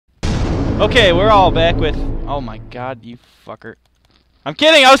Okay, we're all back with. Oh my God, you fucker! I'm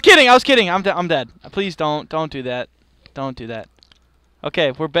kidding. I was kidding. I was kidding. I'm dead. Please don't do that. Don't do that.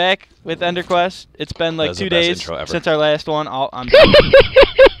 Okay, we're back with EnderQuest. It's been like 2 days since our last one. I'm done.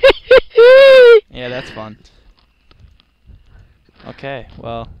 Yeah, that's fun. Okay,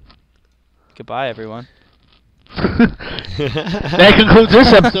 well, goodbye, everyone. That concludes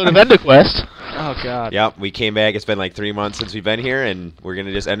this episode of EnderQuest. Oh, God. Yep, we came back. It's been like 3 months since we've been here, and we're going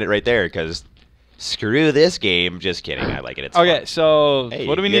to just end it right there, because screw this game. Just kidding. I like it. It's okay, fun. so hey,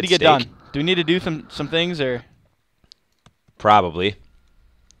 what do we need to get done? Do we need to do some things, or? Probably.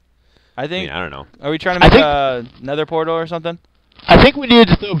 I think. I don't know. Are we trying to make a nether portal or something? I think we needed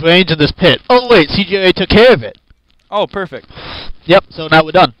to throw brains in this pit. Oh, wait, CGA took care of it. Oh, perfect. Yep, so now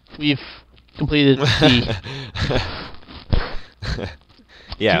we're done. We've completed the...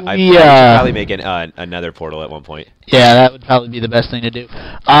 Yeah, I should probably make another portal at one point. Yeah, that would probably be the best thing to do.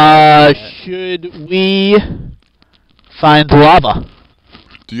 Should we find lava?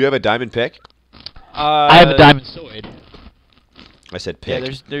 Do you have a diamond pick? I have a diamond sword. I said pick.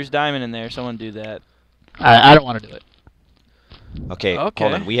 Yeah, there's diamond in there. Someone do that. I don't want to do it. Okay, hold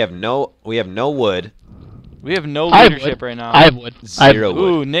on. We have no wood. We have no leadership right now. I have wood. Zero wood.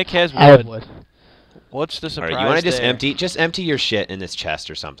 Ooh, Nick has wood. I have wood. What's the surprise? All right, you want to just there? empty your shit in this chest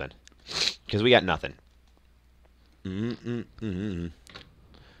or something, because we got nothing.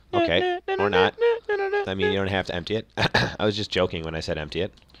 Okay, or not. I mean, you don't have to empty it. I was just joking when I said empty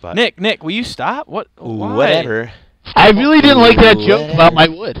it. But Nick, will you stop? What? Why? Whatever. I really didn't like that joke about my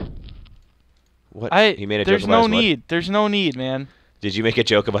wood. What? You made a there's joke about no his need. wood? There's no need, man. Did you make a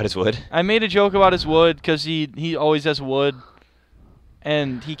joke about his wood? I made a joke about his wood because he always has wood,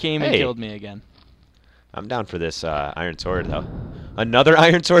 and he came and killed me again. I'm down for this iron sword, though. Another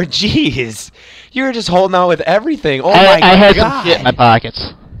iron sword? Jeez! You were just holding out with everything. Oh, my God! I had some shit in my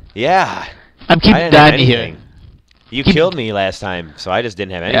pockets. Yeah. I'm keeping Dimey here. You killed me last time, so I just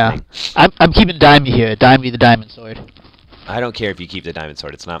didn't have anything. Yeah. I'm keeping Dimey here. Dimey the diamond sword. I don't care if you keep the diamond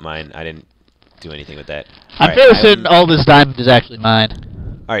sword. It's not mine. I didn't do anything with that. I'm fairly certain all this diamond is actually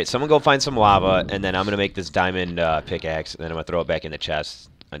mine. Alright, someone go find some lava, and then I'm going to make this diamond pickaxe, and then I'm going to throw it back in the chest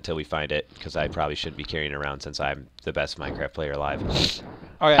until we find it, because I probably shouldn't be carrying it around since I'm the best Minecraft player alive.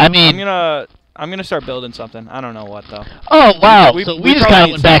 Alright, I mean, I'm gonna start building something. I don't know what, though. Oh, wow. So we just kind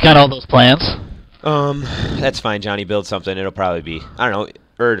of went back on all those plans. That's fine, Johnny. Build something. It'll probably be, I don't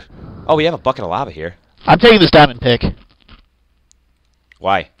know, oh, we have a bucket of lava here. I'm taking this diamond pick.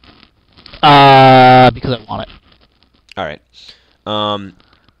 Why? Because I want it. Alright.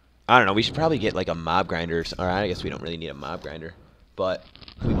 I don't know. We should probably get like a mob grinder. Alright, I guess we don't really need a mob grinder. But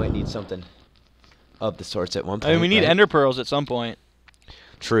we might need something of the sorts at one point. I mean, we need ender pearls at some point.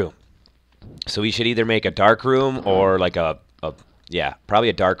 True. So we should either make a dark room or like yeah, probably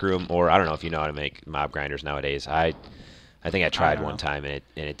a dark room, or I don't know if you know how to make mob grinders nowadays. I think I tried one time and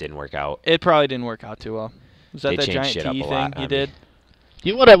it didn't work out. It probably didn't work out too well. Was that that giant shit up tea a thing lot you did?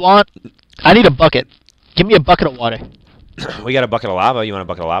 You know what I want? I need a bucket. Give me a bucket of water. We got a bucket of lava. You want a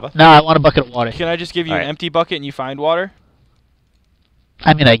bucket of lava? No, I want a bucket of water. Can I just give you an empty bucket and you find water?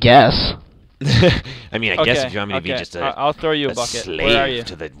 I mean, I guess. I mean, I guess if you want me to be just I'll throw you a bucket. slave Where are you?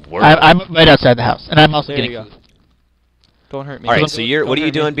 to the world. I'm right outside the house, and I'm also getting food. Don't hurt me. All right, so what are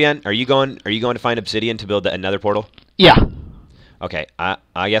you doing, Ben? Are you going to find obsidian to build another portal? Yeah. Okay,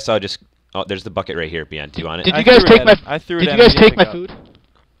 I guess I'll just. Oh, there's the bucket right here, Ben. Do you want it? Did you guys take my? Did you guys take my food?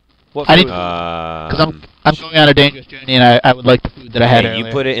 What food? Because I'm going on a dangerous journey, and I would like the food that I had earlier.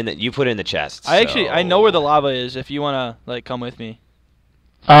 You put it in the chest. I know where the lava is. If you wanna come with me.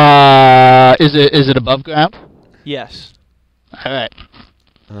 Is it above ground? Yes. All right.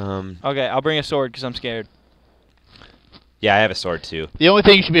 Okay, I'll bring a sword because I'm scared. Yeah, I have a sword too. The only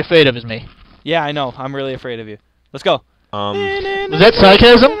thing you should be afraid of is me. Yeah, I know. I'm really afraid of you. Let's go. Was that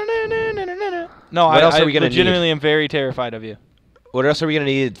sarcasm? No, what else I are we gonna legitimately need? am very terrified of you. What else are we gonna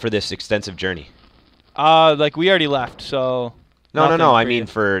need for this extensive journey? Like we already left, so. No. I mean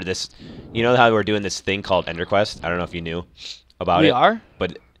for this. You know how we're doing this thing called EnderQuest? I don't know if you knew about it. We are?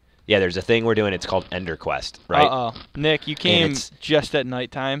 But yeah, there's a thing we're doing. It's called EnderQuest, right? Nick, you came just at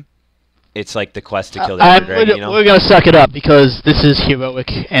nighttime. It's like the quest to kill the Ender Dragon, you know? We're gonna suck it up because this is heroic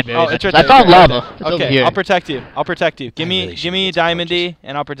and very it's right I found lava. It's okay, over here. I'll protect you. I'll protect you. Give me Diamondy,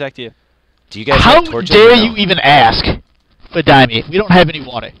 and I'll protect you. Do you guys How have torches? dare you even ask for Dimey? We don't have any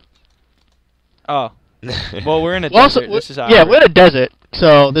water. Oh. Well, we're in a desert. We're in a desert,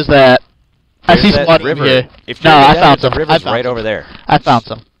 so there's that. I see some water over here. I found some. The river's right over there. I found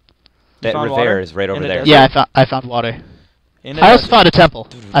some. That river is right over there. Yeah, I found water. I also found a temple.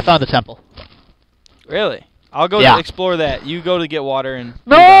 I found a temple. Really? I'll go explore that. You go to get water and.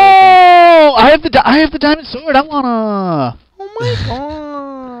 No! I have the diamond sword. I wanna. Oh my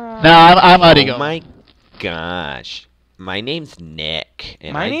god. Nah, I'm already Oh going. my gosh. My name's Nick.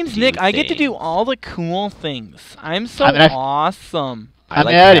 And My I name's do Nick. I get to do things. all the cool things. I'm so I mean, awesome. I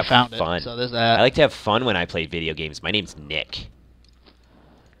like mean, I already to have found fun. it. So there's that. I like to have fun when I play video games. My name's Nick.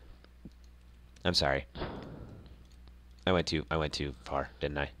 I'm sorry. I went too far,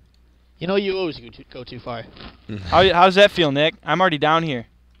 didn't I? You know, you always go too far. How's that feel, Nick? I'm already down here.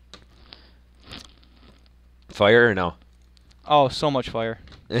 Fire or no? Oh, so much fire.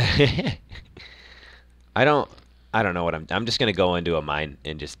 I don't know what I'm just gonna go into a mine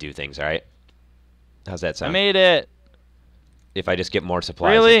and just do things, alright? How's that I sound? made it. If I just get more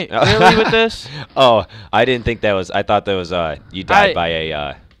supplies. Really? Really with this? Oh, I didn't think that was I thought that was you died by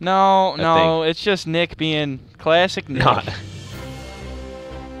a No, it's just Nick being classic Nick. no.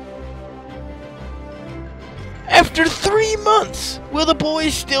 After 3 months, will the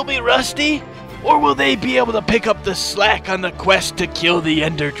boys still be rusty? Or will they be able to pick up the slack on the quest to kill the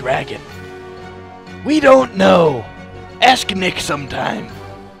Ender Dragon? We don't know. Ask Nick sometime.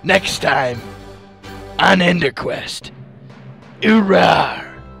 Next time on EnderQuest. Hoorah!